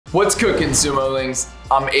What's cooking, Sumolings?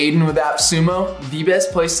 I'm Aiden with AppSumo, the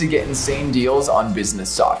best place to get insane deals on business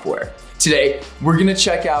software. Today, we're gonna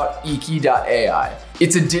check out IKI.AI.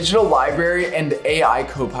 It's a digital library and AI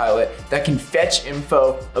copilot that can fetch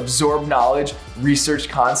info, absorb knowledge, research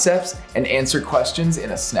concepts, and answer questions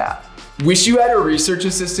in a snap. Wish you had a research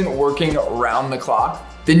assistant working round the clock?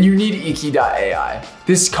 Then you need IKI.AI.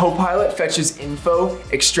 This copilot fetches info,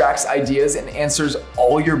 extracts ideas, and answers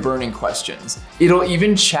all your burning questions. It'll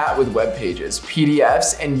even chat with web pages,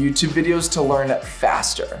 PDFs, and YouTube videos to learn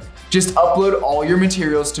faster. Just upload all your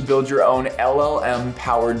materials to build your own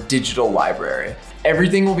LLM-powered digital library.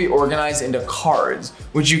 Everything will be organized into cards,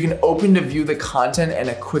 which you can open to view the content and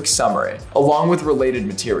a quick summary, along with related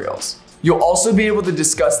materials. You'll also be able to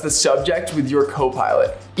discuss the subject with your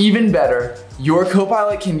copilot. Even better, your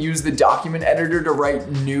copilot can use the document editor to write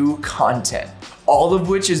new content, all of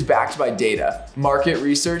which is backed by data, market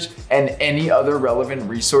research, and any other relevant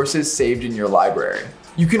resources saved in your library.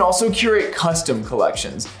 You can also curate custom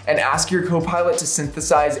collections and ask your copilot to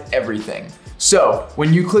synthesize everything. So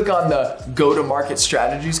when you click on the go-to-market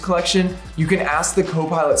strategies collection, you can ask the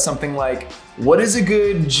copilot something like, what is a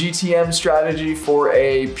good GTM strategy for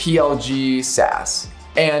a PLG SaaS?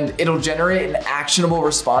 And it'll generate an actionable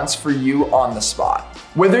response for you on the spot.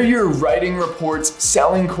 Whether you're writing reports,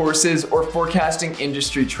 selling courses, or forecasting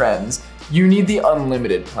industry trends, you need the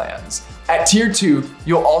unlimited plans. At Tier 2,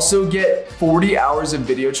 you'll also get 40 hours of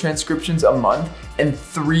video transcriptions a month and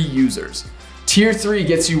 3 users. Tier 3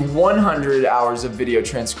 gets you 100 hours of video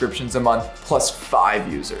transcriptions a month plus 5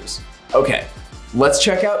 users. Okay, let's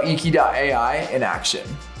check out IKI.AI in action.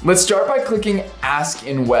 Let's start by clicking Ask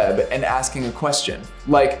in Web and asking a question,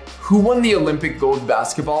 like who won the Olympic gold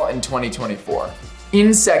basketball in 2024?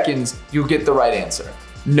 In seconds, you'll get the right answer.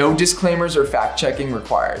 No disclaimers or fact checking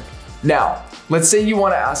required. Now, let's say you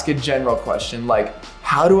want to ask a general question like,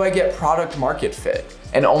 how do I get product market fit?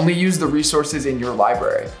 And only use the resources in your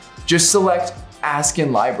library. Just select Ask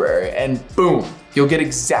in Library and boom, you'll get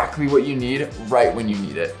exactly what you need right when you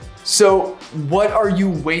need it. So what are you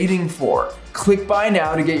waiting for? Click buy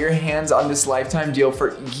now to get your hands on this lifetime deal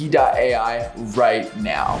for IKI.AI right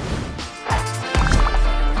now.